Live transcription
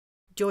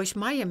Joyce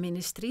Meyer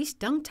Ministries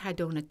dankt haar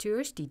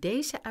donateurs die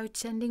deze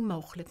uitzending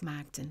mogelijk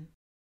maakten.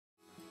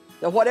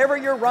 That whatever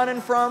you're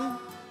running from,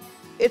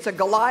 it's a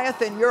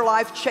Goliath in your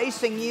life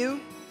chasing you.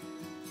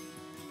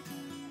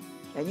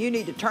 And you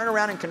need to turn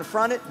around and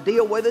confront it,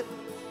 deal with it,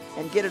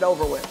 and get it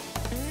over with.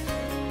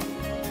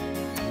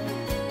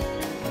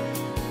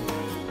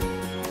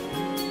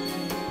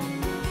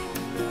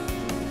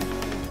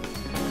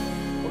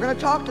 We're going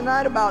to talk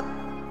tonight about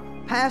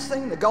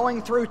passing the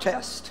going through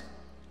test.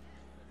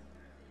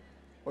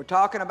 We're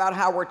talking about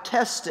how we're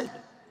tested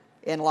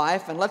in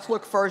life. And let's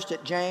look first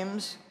at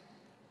James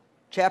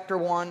chapter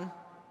 1,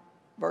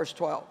 verse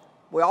 12.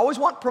 We always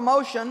want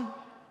promotion,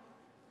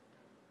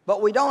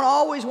 but we don't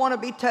always want to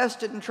be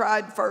tested and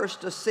tried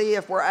first to see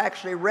if we're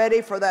actually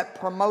ready for that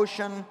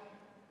promotion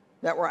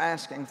that we're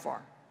asking for.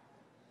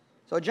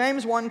 So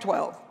James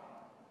 1:12.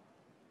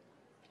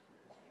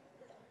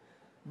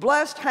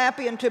 Blessed,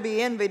 happy, and to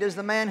be envied is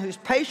the man who's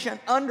patient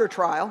under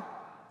trial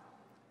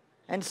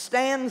and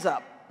stands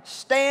up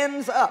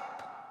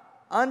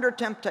under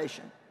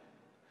temptation.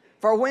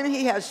 For when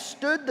he has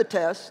stood the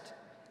test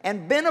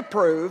and been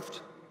approved,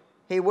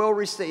 he will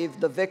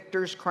receive the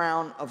victor's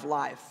crown of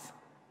life,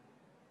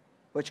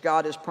 which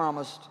God has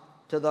promised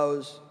to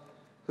those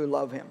who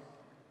love him.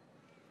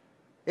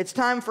 It's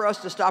time for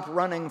us to stop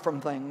running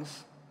from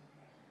things.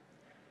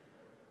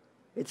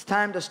 It's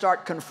time to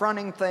start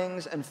confronting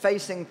things and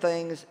facing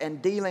things and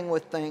dealing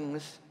with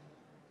things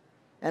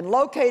and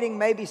locating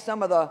maybe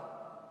some of the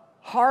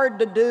hard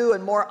to do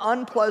and more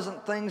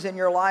unpleasant things in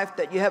your life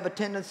that you have a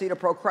tendency to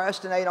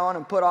procrastinate on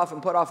and put off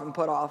and put off and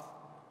put off.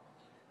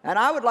 And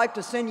I would like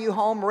to send you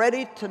home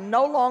ready to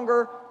no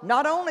longer,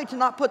 not only to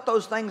not put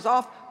those things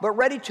off, but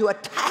ready to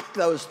attack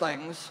those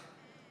things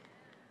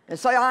and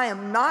say, I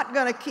am not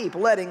going to keep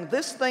letting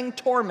this thing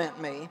torment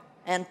me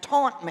and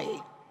taunt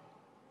me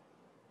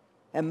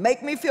and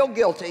make me feel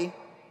guilty.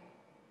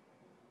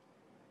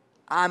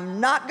 I'm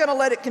not going to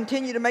let it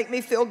continue to make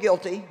me feel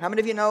guilty. How many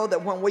of you know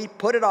that when we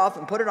put it off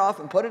and put it off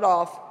and put it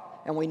off,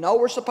 and we know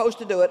we're supposed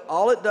to do it,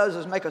 all it does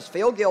is make us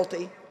feel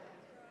guilty?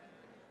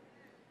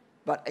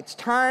 But it's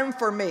time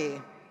for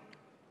me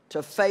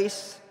to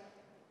face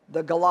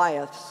the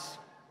Goliaths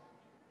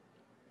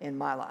in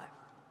my life.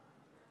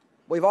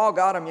 We've all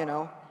got them, you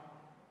know.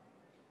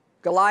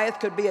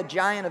 Goliath could be a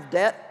giant of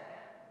debt,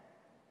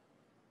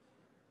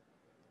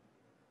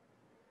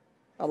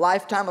 a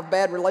lifetime of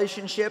bad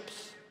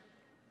relationships.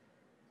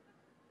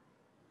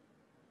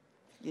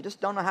 You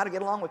just don't know how to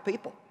get along with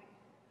people.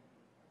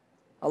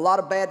 A lot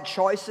of bad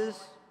choices.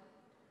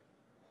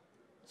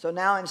 So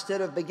now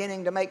instead of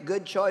beginning to make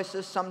good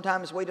choices,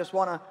 sometimes we just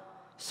want to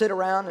sit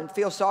around and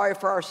feel sorry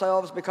for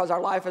ourselves because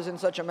our life is in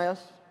such a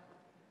mess.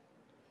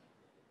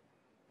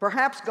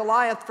 Perhaps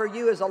Goliath for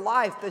you is a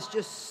life that's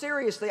just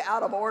seriously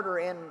out of order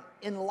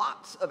in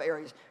lots of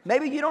areas.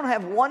 Maybe you don't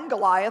have one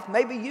Goliath,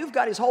 maybe you've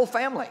got his whole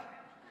family.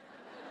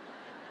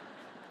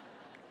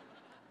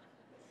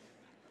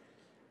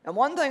 And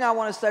one thing I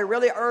want to say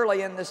really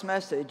early in this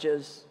message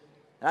is,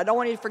 and I don't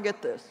want you to forget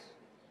this,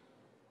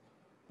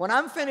 when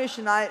I'm finished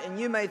tonight and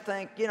you may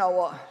think, you know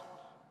what,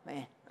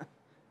 man,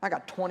 I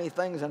got 20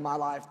 things in my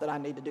life that I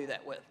need to do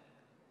that with.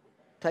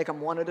 Take them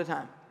one at a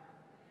time.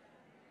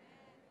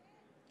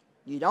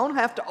 You don't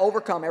have to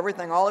overcome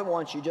everything all at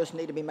once. You just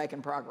need to be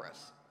making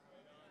progress.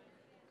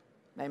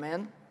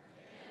 Amen?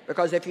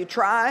 Because if you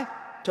try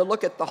to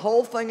look at the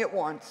whole thing at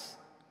once,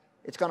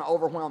 it's going to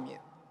overwhelm you.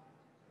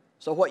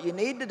 So what you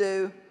need to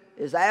do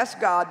is ask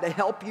God to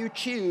help you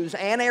choose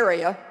an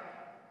area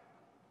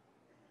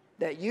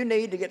that you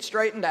need to get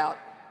straightened out,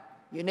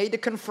 you need to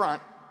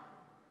confront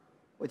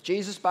with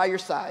Jesus by your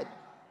side.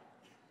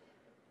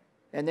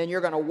 And then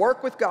you're going to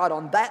work with God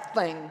on that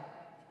thing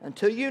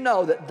until you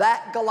know that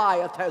that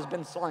Goliath has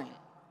been slain.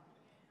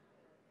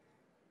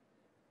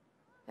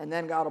 And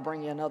then God will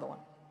bring you another one.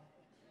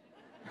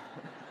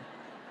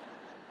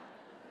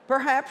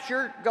 Perhaps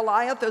your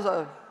Goliath is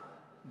a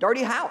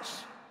dirty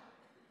house.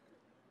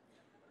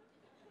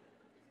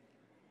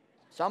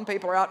 Some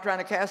people are out trying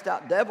to cast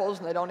out devils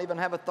and they don't even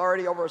have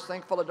authority over a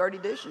sink full of dirty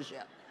dishes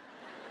yet.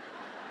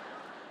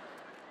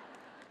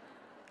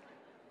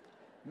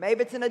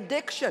 Maybe it's an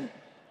addiction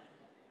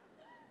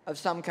of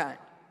some kind.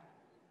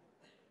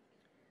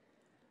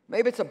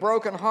 Maybe it's a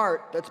broken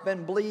heart that's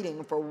been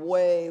bleeding for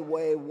way,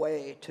 way,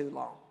 way too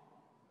long.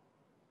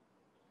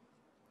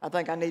 I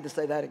think I need to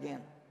say that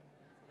again.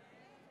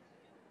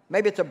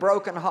 Maybe it's a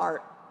broken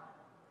heart,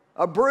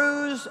 a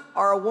bruise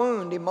or a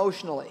wound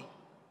emotionally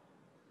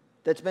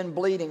that's been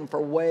bleeding for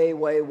way,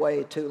 way,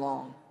 way too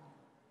long.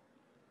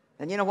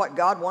 And you know what?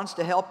 God wants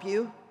to help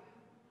you.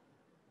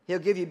 He'll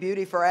give you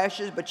beauty for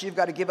ashes, but you've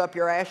got to give up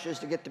your ashes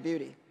to get the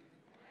beauty.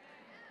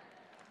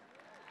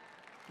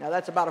 Now,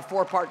 that's about a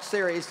 4-part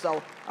series,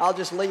 so I'll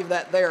just leave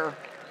that there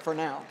for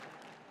now.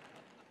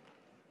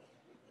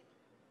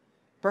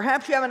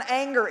 Perhaps you have an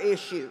anger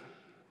issue.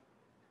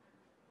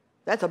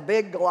 That's a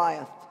big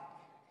Goliath.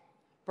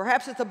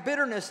 Perhaps it's a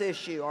bitterness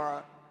issue,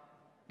 or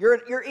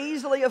you're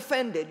easily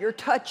offended, you're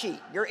touchy,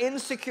 you're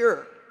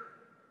insecure.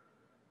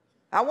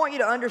 I want you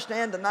to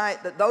understand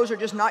tonight that those are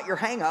just not your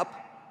hang-up.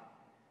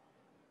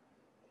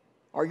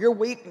 or your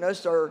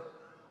weakness or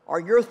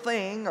your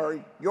thing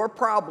or your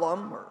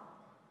problem.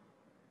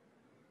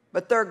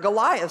 But they're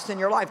Goliaths in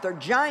your life. They're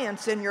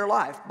giants in your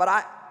life. But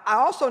I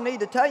also need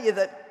to tell you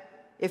that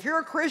if you're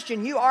a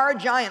Christian, you are a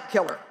giant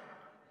killer.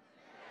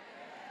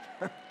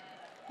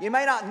 You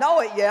may not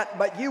know it yet,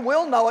 but you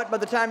will know it by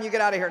the time you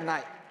get out of here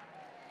tonight.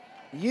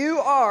 You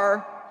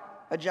are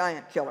a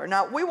giant killer.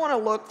 Now, we want to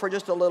look for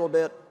just a little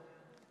bit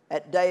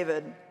at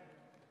David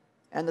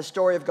and the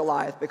story of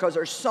Goliath, because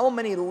there's so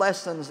many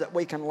lessons that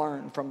we can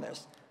learn from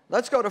this.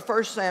 Let's go to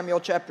 1 Samuel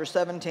chapter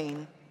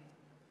 17,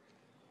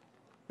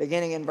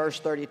 beginning in verse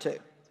 32.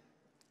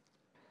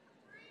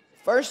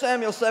 1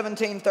 Samuel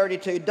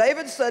 17:32,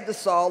 David said to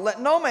Saul, "Let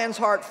no man's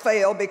heart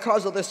fail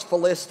because of this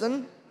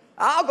Philistine.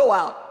 I'll go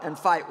out and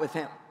fight with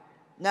him."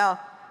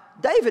 Now,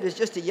 David is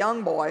just a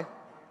young boy,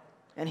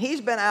 and he's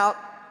been out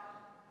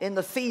in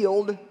the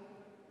field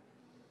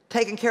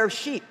taking care of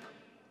sheep.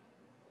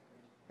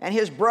 And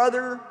his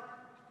brother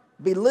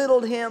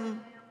belittled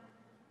him,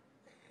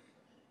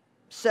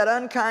 said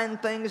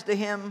unkind things to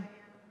him.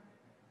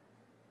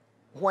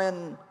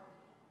 When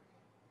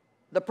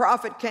the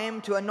prophet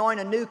came to anoint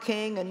a new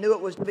king and knew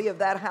it was to be of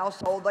that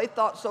household, they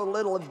thought so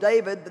little of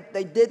David that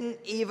they didn't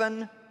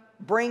even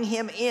bring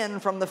him in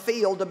from the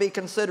field to be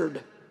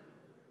considered.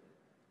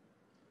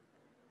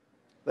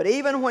 But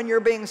even when you're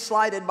being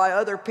slighted by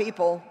other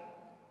people,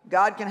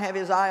 God can have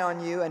his eye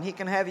on you, and he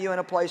can have you in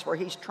a place where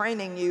he's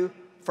training you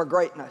for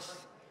greatness.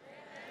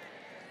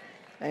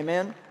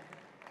 Amen?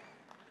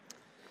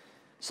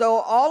 So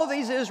all of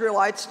these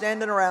Israelites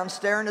standing around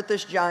staring at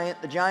this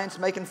giant, the giant's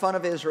making fun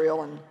of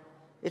Israel, and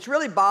it's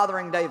really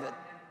bothering David.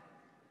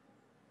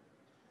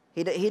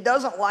 He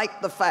doesn't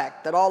like the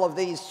fact that all of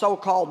these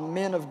so-called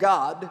men of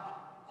God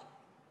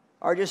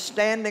are just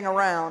standing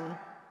around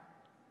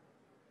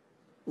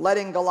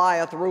letting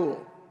Goliath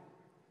rule.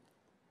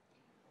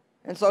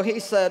 And so he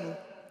said,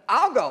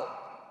 "I'll go."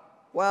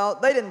 Well,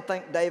 they didn't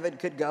think David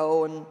could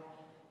go, and,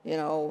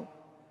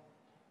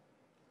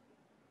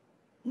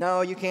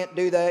 no, you can't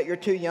do that. You're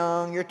too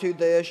young. You're too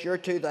this. You're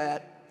too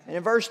that. And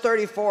in verse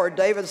 34,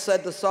 David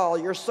said to Saul,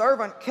 "Your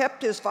servant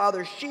kept his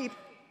father's sheep,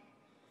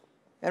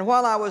 and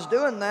while I was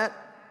doing that,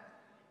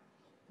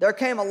 there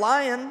came a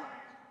lion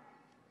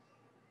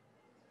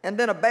and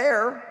then a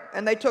bear,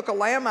 and they took a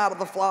lamb out of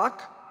the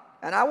flock,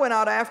 and I went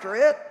out after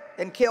it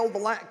and killed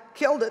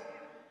it,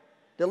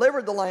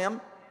 delivered the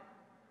lamb.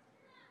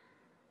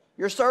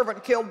 Your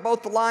servant killed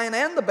both the lion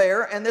and the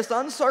bear, and this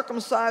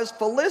uncircumcised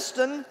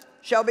Philistine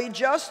shall be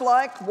just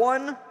like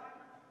one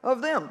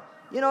of them."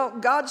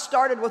 God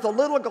started with a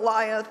little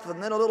Goliath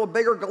and then a little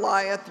bigger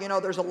Goliath.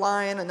 There's a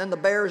lion, and then the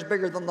bear is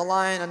bigger than the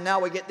lion, and now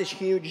we get this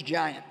huge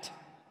giant.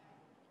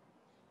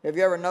 Have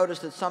you ever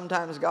noticed that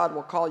sometimes God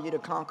will call you to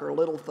conquer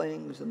little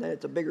things, and then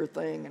it's a bigger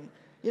thing?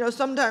 And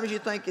sometimes you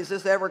think, is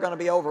this ever going to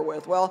be over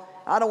with? Well,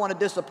 I don't want to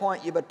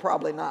disappoint you, but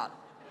probably not.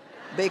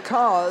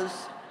 Because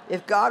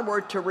if God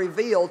were to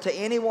reveal to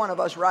any one of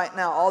us right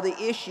now all the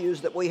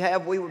issues that we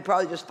have, we would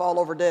probably just fall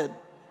over dead.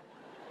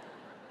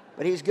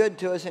 But he's good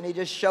to us, and he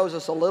just shows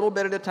us a little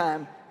bit at a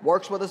time,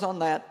 works with us on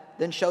that,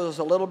 then shows us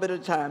a little bit at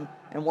a time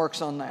and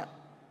works on that.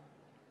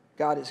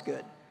 God is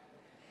good.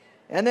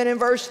 And then in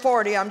verse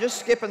 40, I'm just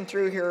skipping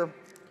through here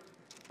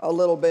a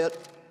little bit.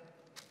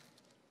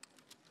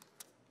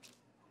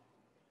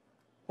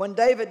 When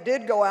David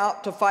did go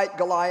out to fight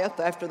Goliath,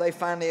 after they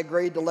finally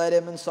agreed to let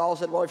him, and Saul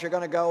said, "Well, if you're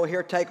going to go,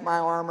 here, take my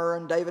armor."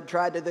 And David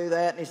tried to do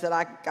that, and he said,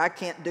 I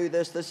can't do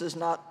this. This is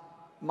not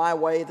my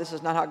way. This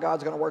is not how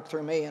God's going to work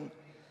through me. And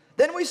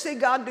then we see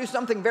God do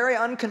something very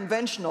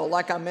unconventional,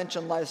 like I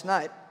mentioned last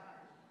night.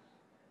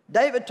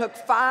 David took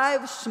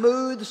 5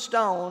 smooth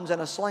stones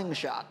and a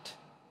slingshot,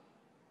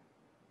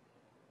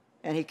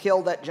 and he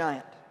killed that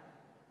giant.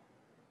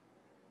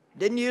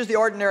 Didn't use the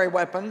ordinary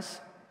weapons.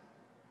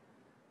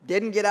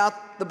 Didn't get out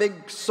the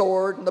big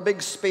sword and the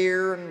big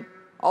spear and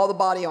all the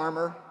body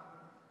armor.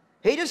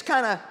 He just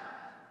kind of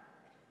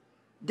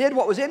did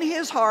what was in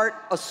his heart,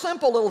 a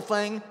simple little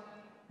thing,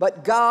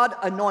 but God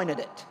anointed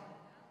it.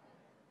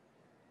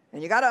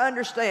 And you got to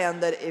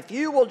understand that if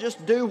you will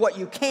just do what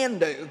you can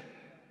do,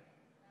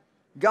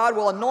 God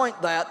will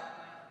anoint that,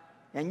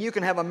 and you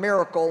can have a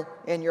miracle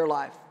in your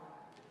life.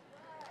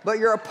 But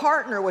you're a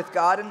partner with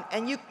God,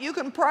 and you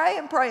can pray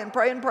and pray and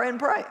pray and pray and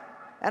pray.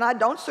 And I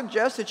don't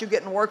suggest that you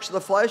get in works of the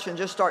flesh and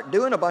just start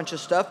doing a bunch of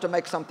stuff to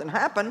make something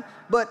happen.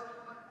 But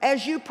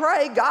as you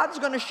pray, God's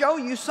going to show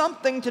you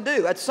something to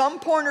do. At some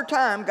point or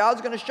time, God's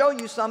going to show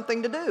you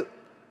something to do.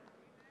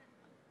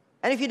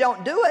 And if you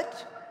don't do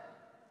it,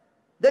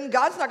 then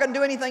God's not going to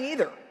do anything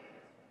either.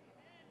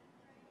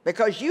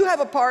 Because you have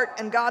a part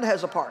and God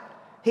has a part.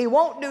 He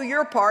won't do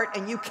your part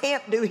and you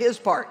can't do his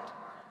part.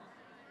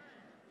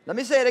 Let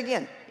me say it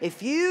again.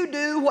 If you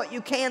do what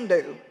you can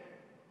do,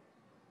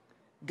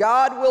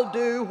 God will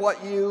do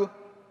what you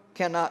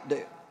cannot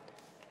do.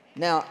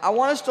 Now, I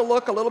want us to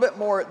look a little bit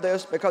more at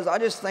this because I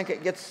just think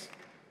it gets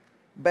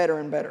better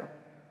and better.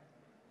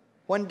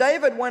 When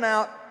David went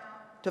out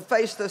to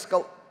face this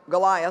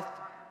Goliath,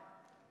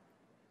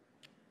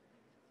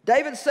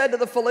 David said to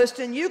the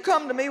Philistine, you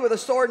come to me with a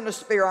sword and a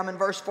spear. I'm in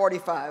verse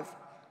 45.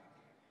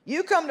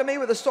 You come to me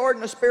with a sword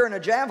and a spear and a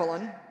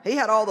javelin. He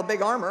had all the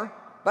big armor.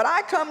 But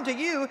I come to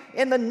you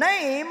in the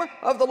name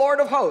of the Lord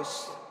of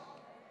hosts.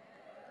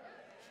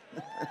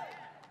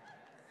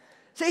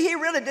 See, he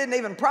really didn't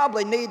even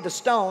probably need the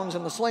stones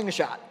and the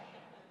slingshot.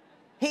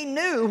 He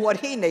knew what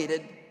he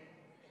needed.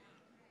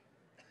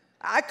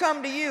 I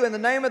come to you in the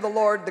name of the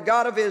Lord, the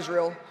God of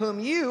Israel, whom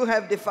you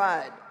have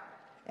defied.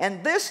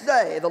 And this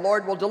day the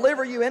Lord will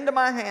deliver you into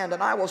my hand,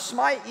 and I will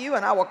smite you,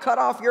 and I will cut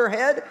off your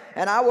head,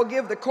 and I will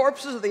give the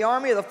corpses of the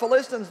army of the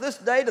Philistines this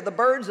day to the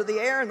birds of the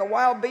air and the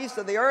wild beasts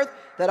of the earth,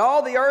 that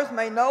all the earth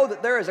may know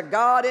that there is a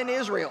God in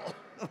Israel.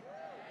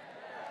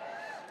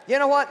 You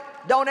know what?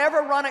 Don't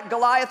ever run at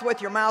Goliath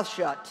with your mouth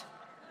shut.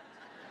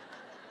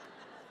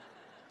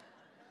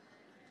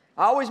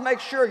 Always make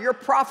sure you're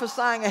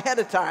prophesying ahead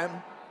of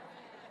time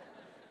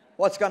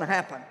what's going to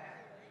happen.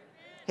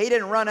 He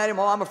didn't run at him,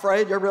 oh, I'm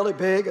afraid you're really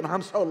big and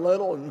I'm so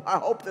little and I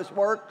hope this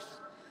works.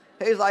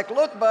 He's like,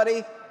 look,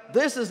 buddy,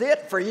 this is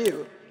it for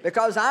you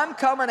because I'm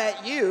coming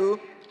at you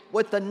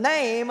with the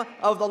name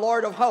of the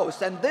Lord of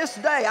hosts. And this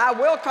day I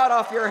will cut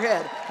off your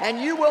head and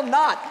you will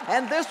not.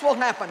 And this will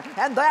happen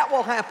and that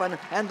will happen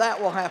and that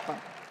will happen.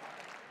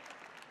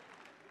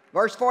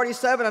 Verse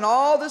 47, and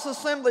all this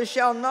assembly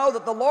shall know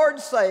that the Lord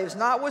saves,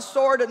 not with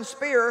sword and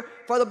spear,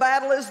 for the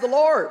battle is the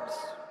Lord's.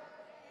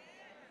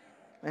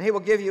 And he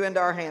will give you into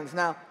our hands.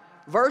 Now,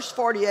 verse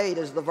 48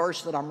 is the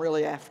verse that I'm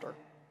really after.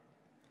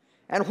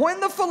 And when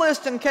the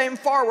Philistine came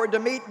forward to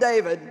meet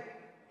David,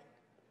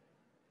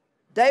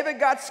 David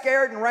got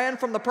scared and ran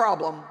from the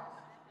problem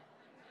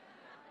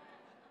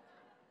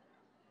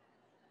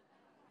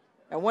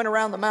and went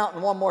around the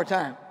mountain one more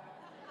time.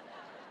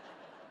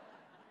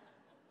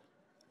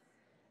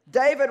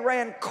 David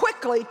ran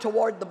quickly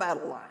toward the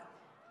battle line.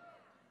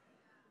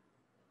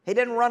 He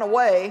didn't run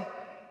away,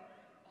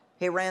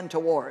 he ran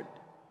toward.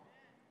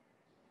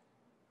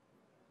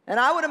 And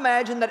I would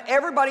imagine that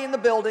everybody in the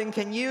building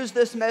can use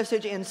this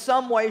message in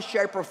some way,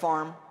 shape, or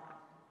form.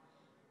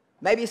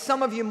 Maybe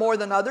some of you more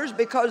than others,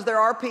 because there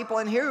are people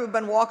in here who've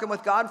been walking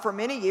with God for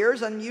many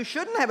years, and you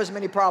shouldn't have as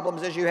many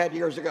problems as you had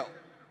years ago.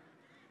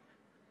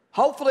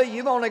 Hopefully,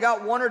 you've only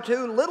got one or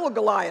two little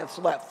Goliaths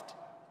left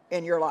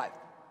in your life.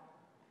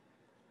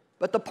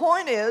 But the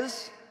point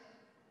is,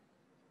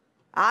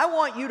 I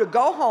want you to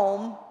go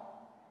home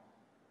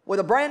with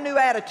a brand new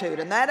attitude,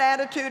 and that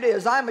attitude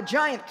is, I'm a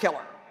giant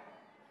killer.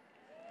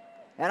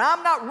 And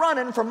I'm not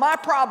running from my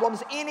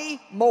problems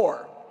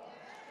anymore.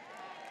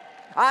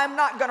 I'm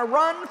not going to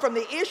run from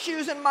the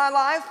issues in my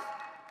life.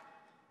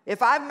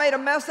 If I've made a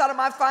mess out of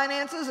my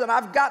finances and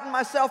I've gotten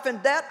myself in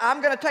debt,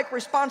 I'm going to take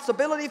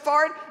responsibility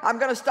for it. I'm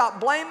going to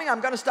stop blaming.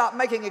 I'm going to stop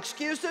making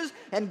excuses.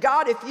 And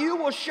God, if you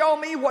will show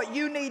me what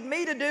you need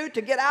me to do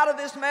to get out of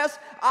this mess,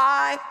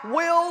 I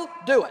will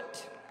do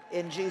it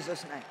in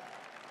Jesus' name.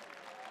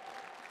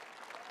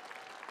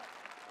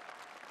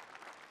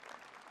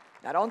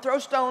 Now, don't throw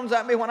stones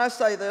at me when I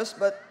say this,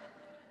 but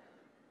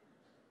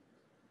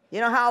you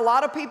know how a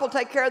lot of people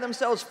take care of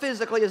themselves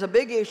physically is a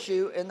big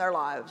issue in their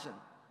lives. And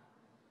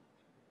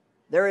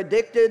they're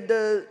addicted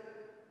to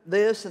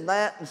this and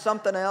that and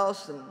something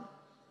else. And,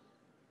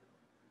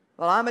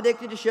 well, I'm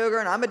addicted to sugar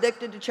and I'm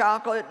addicted to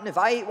chocolate. And if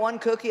I eat one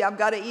cookie, I've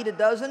got to eat a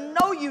dozen.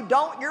 No, you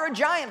don't. You're a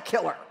giant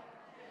killer.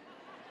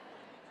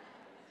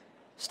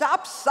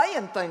 Stop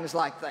saying things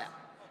like that.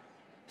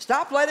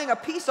 Stop letting a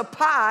piece of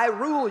pie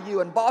rule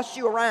you and boss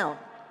you around.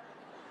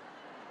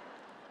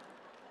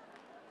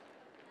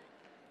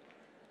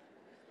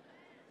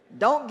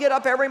 Don't get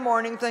up every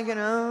morning thinking,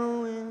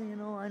 oh, well, you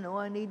know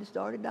I need to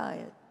start a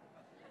diet.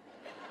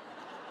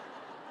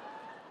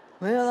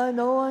 Well, I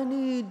know I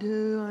need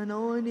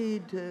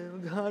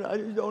to. God, I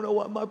just don't know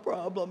what my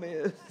problem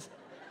is.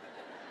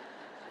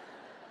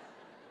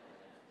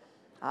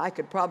 I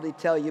could probably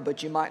tell you,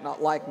 but you might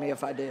not like me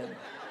if I did.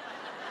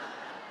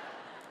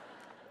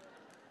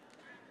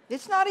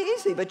 It's not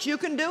easy, but you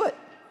can do it.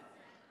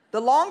 The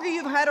longer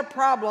you've had a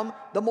problem,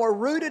 the more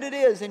rooted it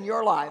is in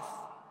your life.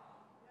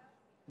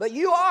 But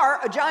you are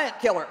a giant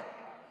killer.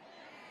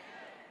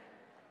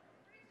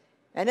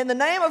 And in the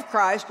name of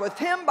Christ, with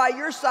Him by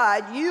your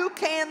side, you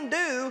can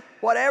do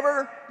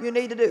whatever you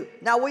need to do.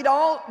 Now, we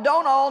don't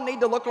all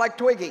need to look like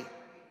Twiggy. If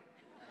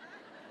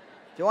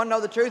you want to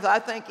know the truth, I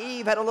think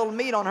Eve had a little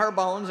meat on her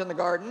bones in the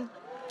garden.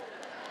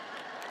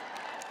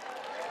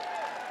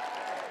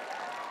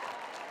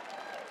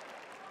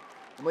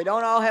 We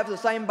don't all have the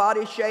same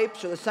body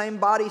shapes or the same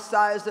body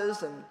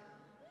sizes, and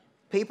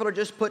people are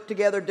just put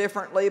together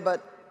differently.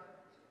 But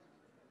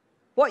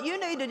what you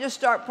need to just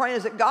start praying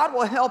is that God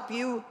will help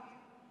you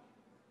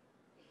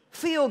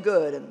feel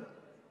good and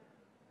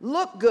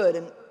look good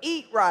and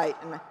eat right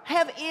and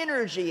have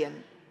energy,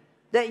 and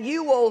that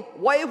you will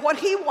weigh what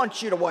He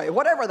wants you to weigh,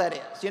 whatever that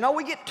is. You know,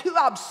 we get too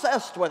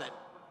obsessed with it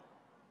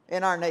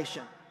in our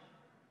nation.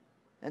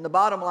 And the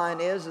bottom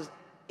line is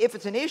if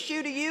it's an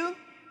issue to you,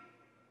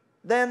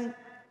 then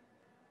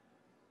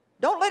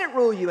don't let it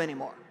rule you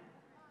anymore.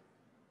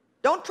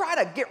 Don't try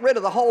to get rid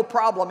of the whole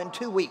problem in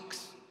 2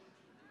 weeks.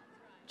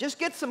 Just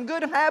get some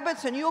good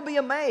habits and you'll be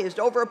amazed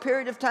over a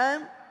period of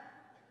time.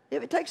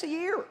 If it takes a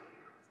year,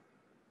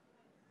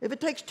 if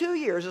it takes 2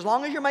 years, as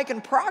long as you're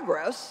making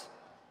progress,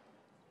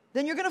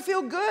 then you're going to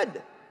feel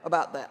good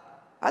about that.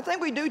 I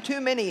think we do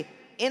too many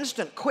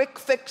instant quick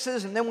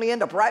fixes and then we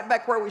end up right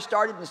back where we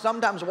started and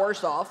sometimes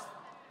worse off.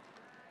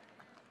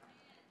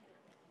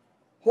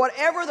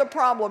 Whatever the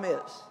problem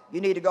is,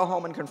 you need to go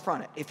home and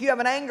confront it. If you have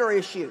an anger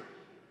issue,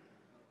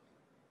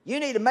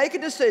 you need to make a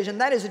decision.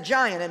 That is a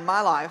giant in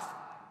my life.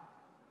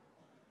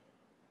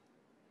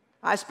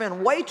 I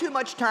spend way too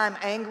much time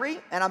angry,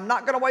 and I'm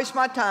not going to waste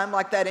my time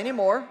like that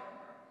anymore.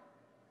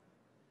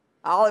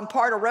 I'll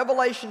impart a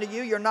revelation to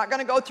you. You're not going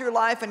to go through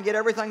life and get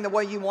everything the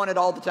way you want it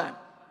all the time.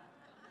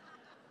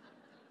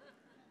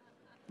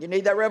 You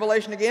need that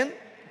revelation again?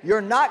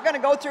 You're not going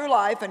to go through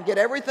life and get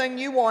everything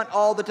you want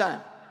all the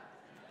time.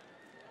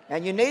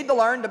 And you need to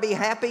learn to be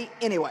happy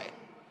anyway.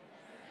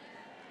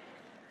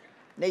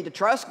 You need to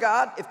trust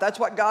God. If that's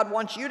what God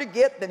wants you to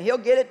get, then He'll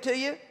get it to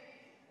you.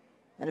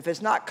 And if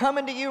it's not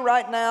coming to you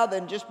right now,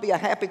 then just be a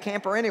happy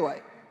camper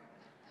anyway.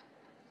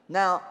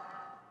 Now,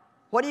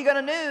 what are you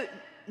going to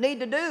need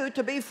to do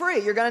to be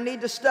free? You're going to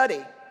need to study.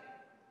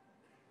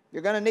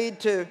 You're going to need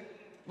to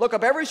look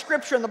up every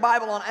scripture in the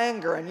Bible on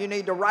anger, and you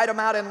need to write them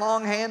out in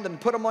longhand and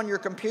put them on your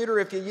computer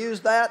if you use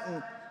that,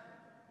 and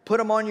put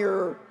them on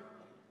your,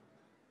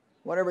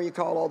 whatever you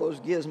call all those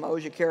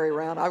gizmos you carry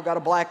around. I've got a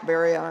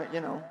BlackBerry,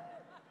 you know,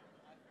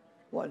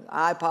 what,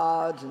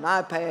 iPods and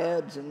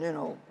iPads and, you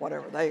know,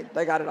 whatever.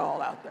 They got it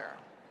all out there.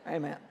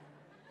 Amen.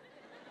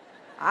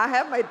 I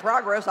have made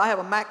progress. I have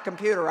a Mac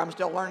computer. I'm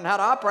still learning how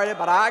to operate it,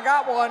 but I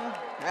got one.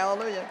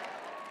 Hallelujah.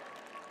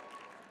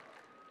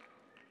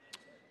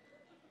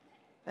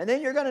 And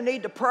then you're going to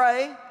need to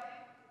pray.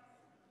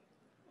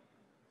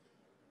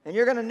 And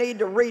you're going to need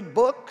to read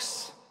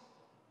books.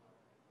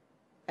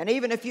 And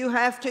even if you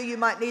have to, you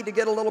might need to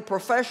get a little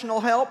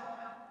professional help.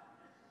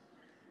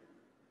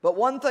 But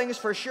one thing is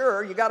for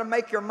sure, you got to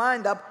make your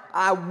mind up.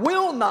 I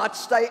will not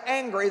stay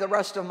angry the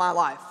rest of my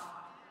life.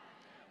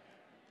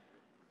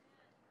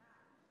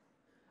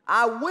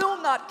 I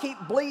will not keep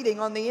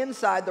bleeding on the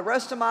inside the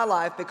rest of my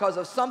life because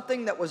of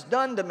something that was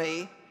done to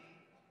me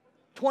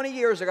 20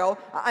 years ago.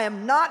 I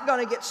am not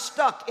going to get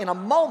stuck in a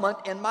moment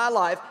in my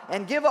life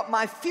and give up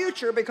my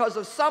future because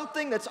of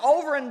something that's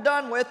over and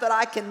done with that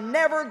I can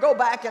never go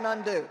back and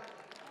undo.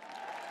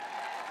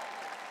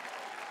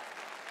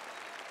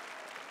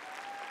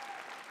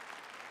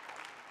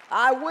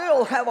 I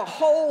will have a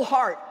whole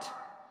heart,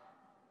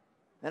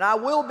 and I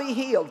will be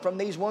healed from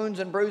these wounds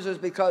and bruises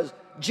because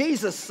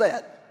Jesus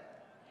said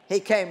He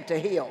came to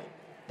heal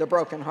the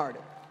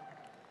brokenhearted.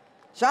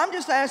 So I'm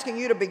just asking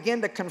you to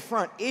begin to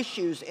confront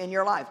issues in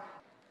your life.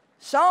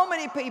 So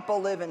many people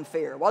live in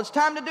fear. Well, it's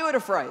time to do it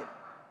afraid.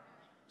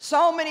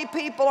 So many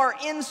people are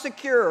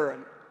insecure.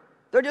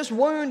 They're just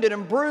wounded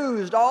and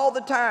bruised all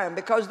the time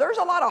because there's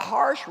a lot of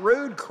harsh,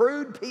 rude,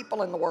 crude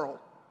people in the world.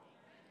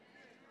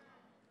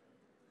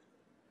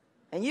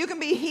 And you can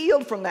be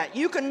healed from that.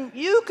 You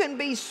can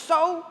be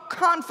so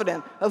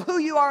confident of who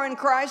you are in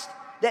Christ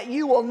that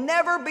you will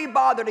never be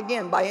bothered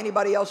again by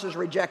anybody else's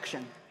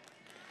rejection.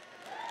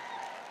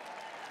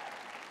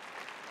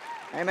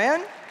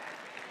 Amen?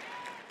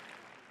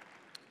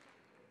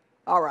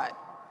 All right.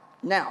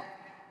 Now,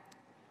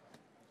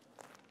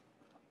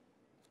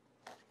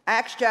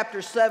 Acts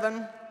chapter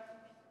 7,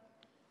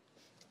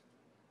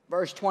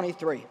 verse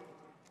 23.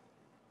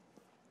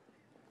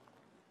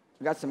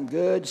 We got some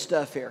good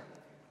stuff here.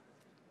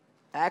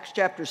 Acts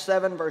chapter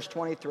 7, verse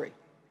 23.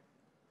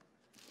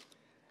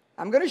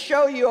 I'm going to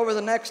show you over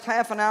the next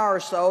half an hour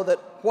or so that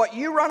what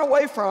you run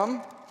away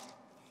from,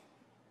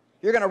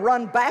 you're going to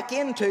run back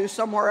into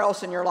somewhere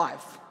else in your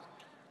life.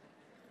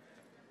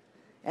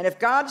 And if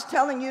God's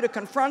telling you to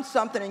confront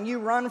something and you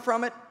run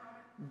from it,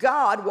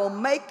 God will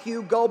make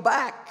you go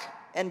back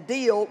and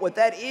deal with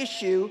that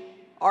issue,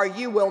 or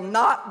you will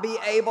not be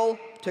able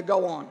to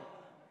go on.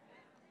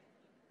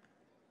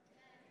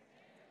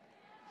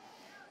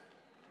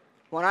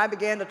 When I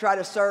began to try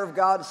to serve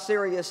God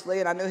seriously,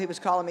 and I knew He was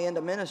calling me into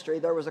ministry,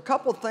 there was a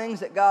couple things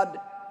that God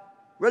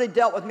really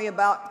dealt with me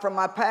about from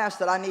my past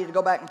that I needed to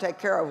go back and take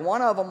care of.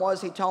 One of them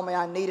was He told me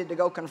I needed to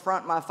go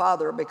confront my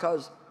father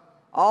because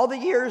all the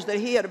years that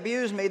he had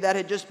abused me, that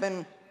had just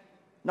been,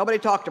 nobody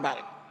talked about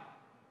it.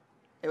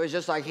 It was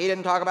just like he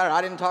didn't talk about it,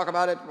 I didn't talk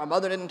about it, my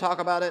mother didn't talk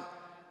about it.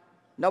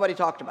 Nobody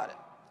talked about it.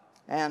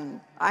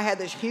 And I had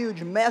this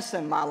huge mess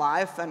in my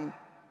life, and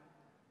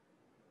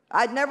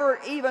I'd never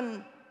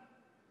even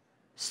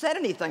said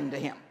anything to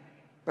him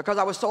because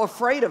I was so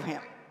afraid of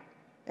him.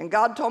 And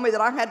God told me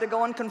that I had to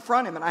go and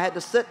confront him, and I had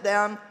to sit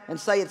down and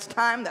say, it's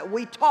time that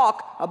we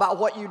talk about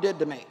what you did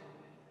to me.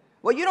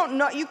 Well, you don't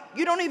know,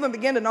 you don't even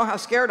begin to know how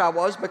scared I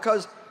was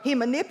because he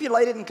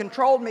manipulated and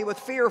controlled me with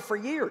fear for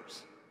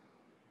years.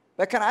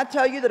 But can I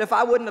tell you that if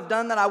I wouldn't have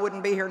done that, I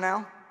wouldn't be here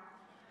now?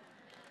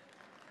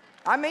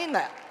 I mean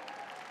that.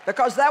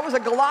 Because that was a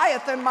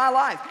Goliath in my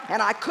life.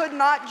 And I could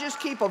not just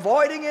keep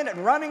avoiding it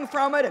and running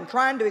from it and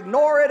trying to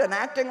ignore it and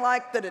acting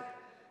like that it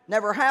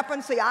never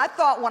happened. See, I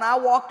thought when I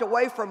walked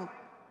away from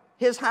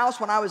his house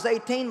when I was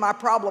 18, my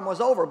problem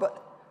was over.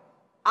 But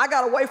I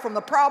got away from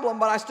the problem,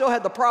 but I still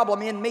had the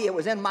problem in me. It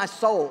was in my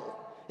soul.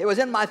 It was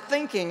in my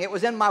thinking. It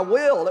was in my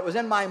will. It was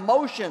in my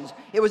emotions.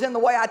 It was in the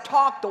way I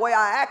talked, the way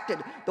I acted,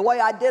 the way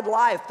I did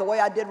life, the way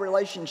I did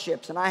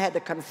relationships. And I had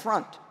to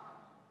confront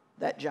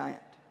that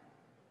giant.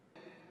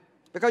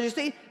 Because you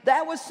see,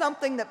 that was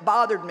something that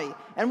bothered me.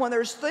 And when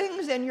there's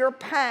things in your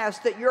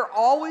past that you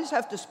always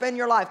have to spend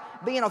your life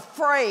being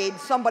afraid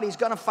somebody's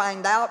going to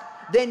find out,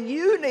 then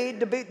you need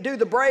to do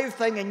the brave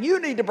thing, and you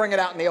need to bring it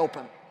out in the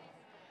open.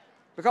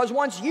 Because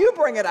once you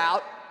bring it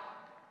out,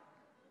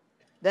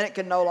 then it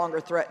can no longer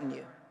threaten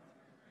you.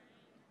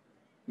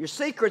 Your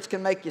secrets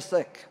can make you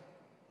sick.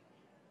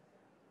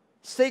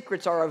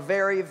 Secrets are a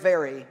very,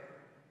 very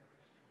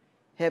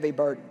heavy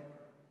burden.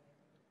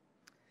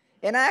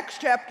 In Acts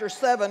chapter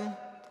 7,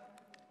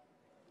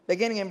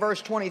 beginning in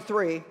verse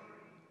 23,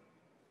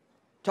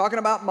 talking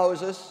about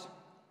Moses,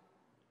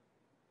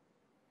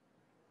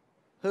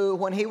 who,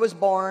 when he was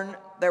born,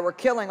 they were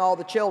killing all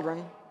the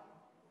children.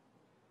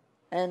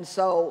 And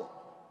so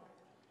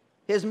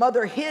his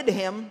mother hid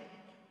him,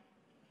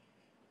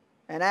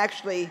 and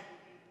actually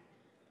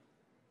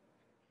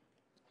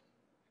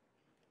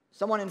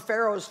someone in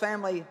Pharaoh's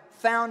family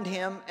found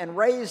him and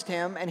raised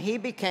him, and he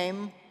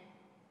became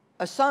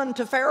a son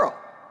to Pharaoh.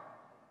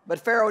 But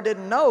Pharaoh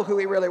didn't know who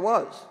he really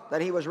was,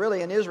 that he was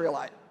really an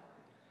Israelite.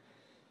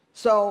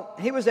 So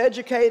he was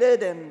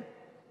educated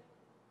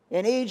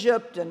in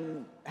Egypt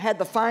and had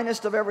the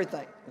finest of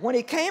everything. When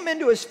he came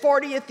into his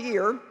 40th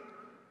year,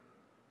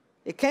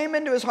 it came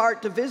into his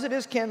heart to visit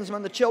his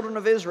kinsmen, the children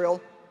of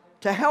Israel,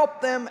 to help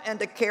them and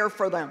to care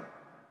for them.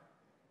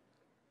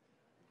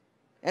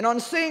 And on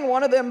seeing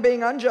one of them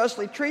being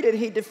unjustly treated,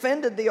 he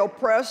defended the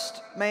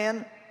oppressed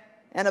man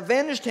and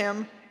avenged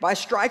him by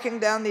striking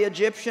down the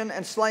Egyptian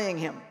and slaying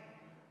him.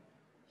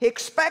 He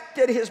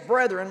expected his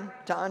brethren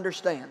to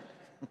understand.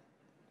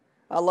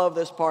 I love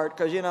this part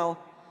because, you know,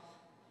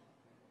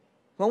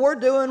 when we're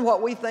doing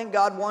what we think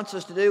God wants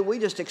us to do, we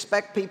just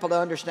expect people to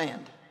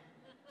understand.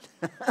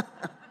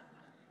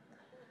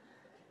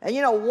 And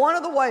you know, one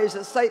of the ways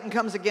that Satan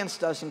comes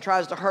against us and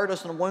tries to hurt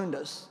us and wound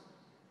us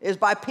is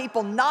by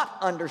people not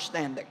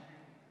understanding.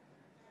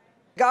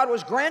 God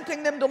was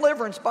granting them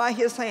deliverance by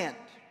his hand,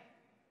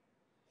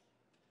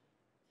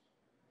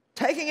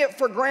 taking it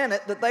for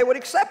granted that they would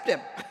accept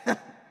him.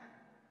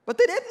 But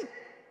they didn't.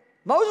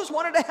 Moses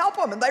wanted to help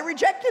them, and they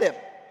rejected him.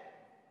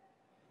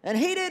 And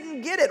he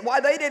didn't get it. Why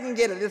they didn't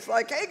get it? It's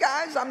like, hey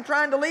guys, I'm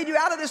trying to lead you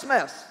out of this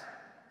mess.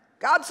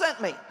 God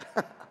sent me.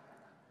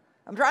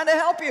 I'm trying to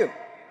help you.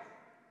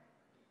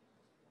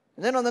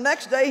 And then on the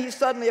next day, he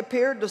suddenly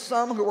appeared to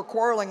some who were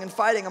quarreling and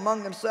fighting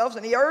among themselves,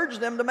 and he urged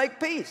them to make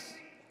peace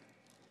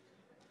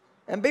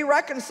and be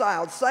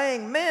reconciled,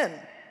 saying, men,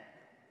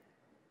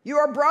 you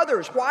are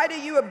brothers. Why do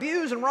you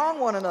abuse and wrong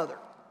one another?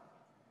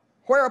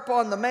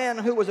 Whereupon the man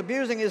who was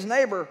abusing his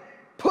neighbor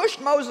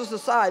pushed Moses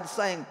aside,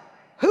 saying,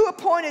 who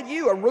appointed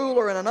you a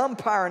ruler and an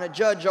umpire and a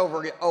judge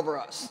over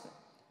us?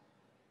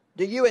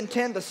 Do you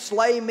intend to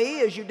slay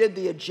me as you did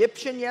the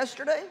Egyptian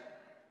yesterday?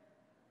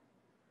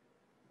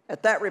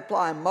 At that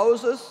reply,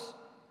 Moses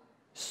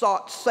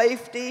sought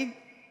safety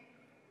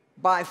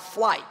by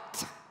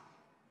flight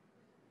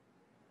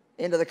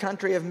into the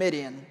country of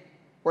Midian,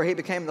 where he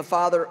became the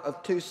father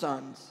of 2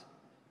 sons.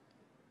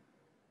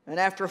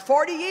 And after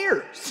 40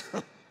 years,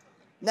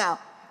 now,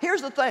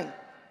 here's the thing.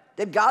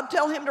 Did God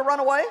tell him to run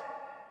away?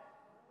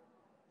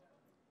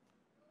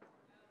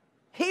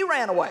 He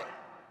ran away.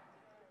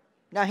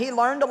 Now, he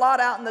learned a lot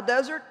out in the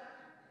desert,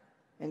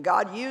 and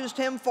God used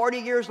him 40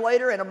 years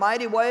later in a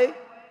mighty way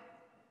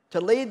to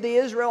lead the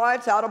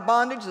Israelites out of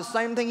bondage, the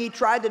same thing he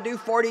tried to do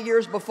 40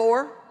 years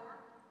before.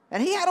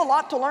 And he had a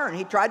lot to learn.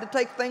 He tried to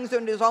take things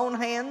into his own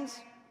hands.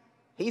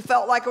 He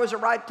felt like it was the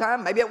right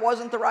time. Maybe it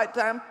wasn't the right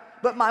time.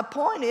 But my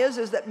point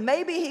is that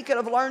maybe he could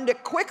have learned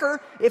it quicker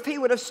if he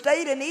would have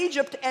stayed in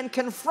Egypt and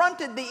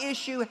confronted the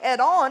issue head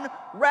on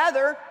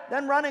rather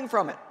than running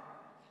from it.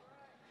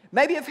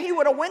 Maybe if he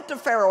would have went to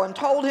Pharaoh and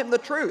told him the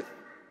truth.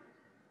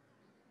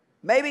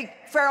 Maybe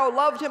Pharaoh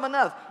loved him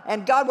enough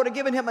and God would have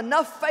given him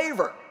enough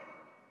favor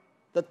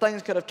that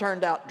things could have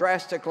turned out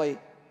drastically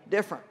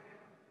different.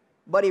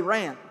 But he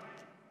ran.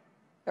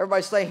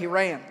 Everybody say he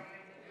ran.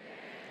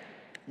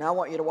 Now I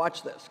want you to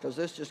watch this because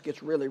this just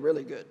gets really,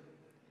 really good.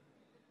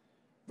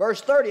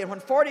 Verse 30, and when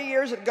 40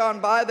 years had gone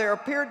by, there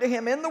appeared to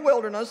him in the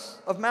wilderness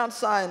of Mount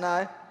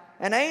Sinai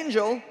an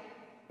angel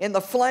in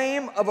the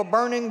flame of a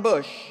burning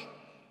bush.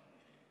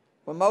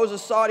 When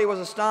Moses saw it, he was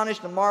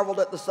astonished and marveled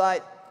at the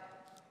sight.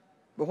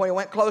 But when he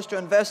went close to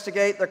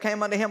investigate, there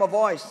came unto him a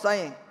voice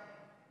saying,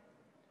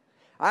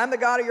 I am the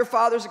God of your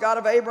fathers, the God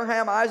of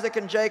Abraham, Isaac,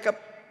 and Jacob.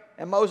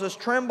 And Moses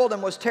trembled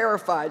and was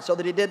terrified, so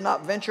that he did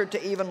not venture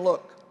to even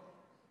look.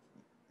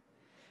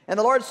 And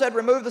the Lord said,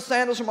 remove the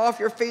sandals from off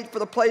your feet, for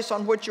the place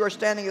on which you are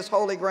standing is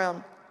holy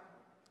ground.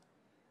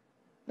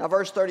 Now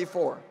verse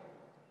 34.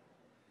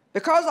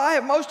 Because I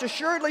have most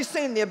assuredly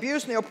seen the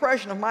abuse and the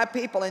oppression of my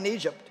people in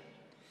Egypt,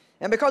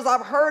 And because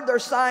I've heard their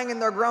sighing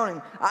and their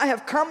groaning, I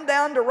have come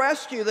down to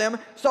rescue them.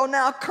 So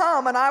now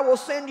come and I will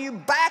send you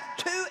back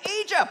to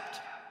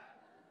Egypt.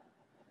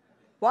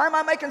 Why am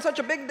I making such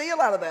a big deal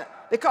out of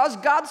that? Because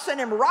God sent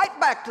him right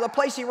back to the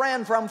place he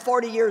ran from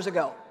 40 years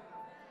ago.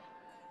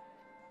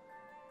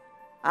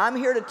 I'm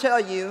here to tell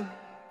you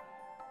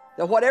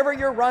that whatever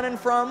you're running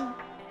from,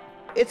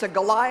 it's a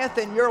Goliath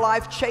in your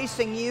life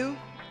chasing you.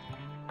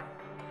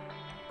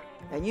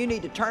 And you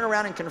need to turn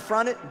around and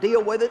confront it,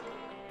 deal with it,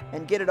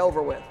 and get it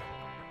over with.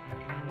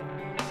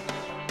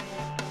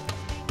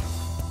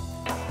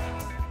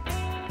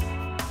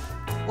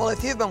 Well,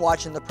 if you've been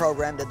watching the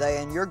program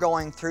today and you're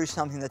going through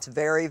something that's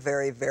very,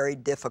 very, very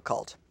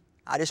difficult,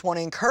 I just want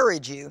to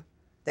encourage you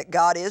that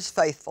God is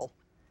faithful.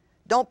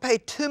 Don't pay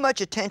too much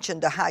attention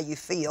to how you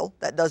feel.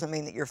 That doesn't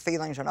mean that your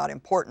feelings are not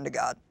important to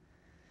God.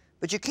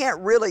 But you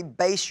can't really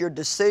base your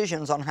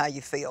decisions on how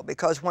you feel,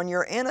 because when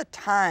you're in a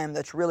time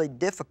that's really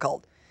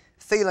difficult,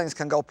 feelings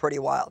can go pretty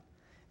wild.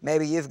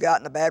 Maybe you've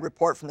gotten a bad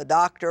report from the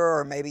doctor,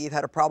 or maybe you've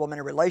had a problem in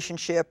a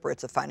relationship, or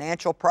it's a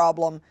financial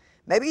problem.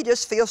 Maybe you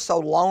just feel so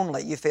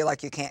lonely you feel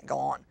like you can't go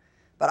on.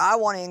 But I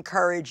want to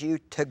encourage you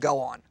to go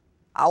on.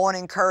 I want to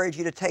encourage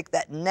you to take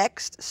that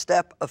next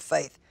step of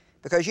faith,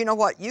 because you know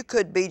what? You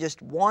could be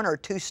just 1 or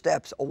 2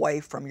 steps away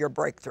from your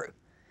breakthrough.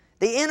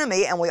 The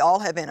enemy, and we all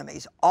have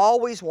enemies,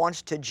 always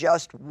wants to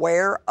just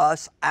wear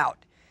us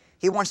out.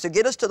 He wants to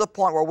get us to the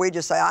point where we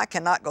just say, I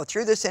cannot go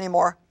through this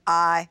anymore.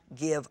 I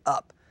give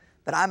up.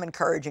 But I'm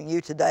encouraging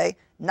you today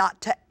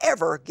not to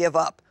ever give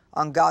up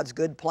on God's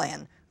good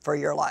plan for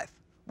your life.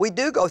 We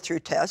do go through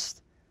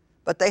tests,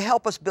 but they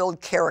help us build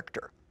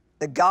character,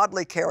 the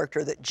godly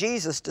character that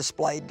Jesus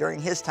displayed during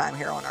his time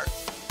here on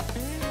earth.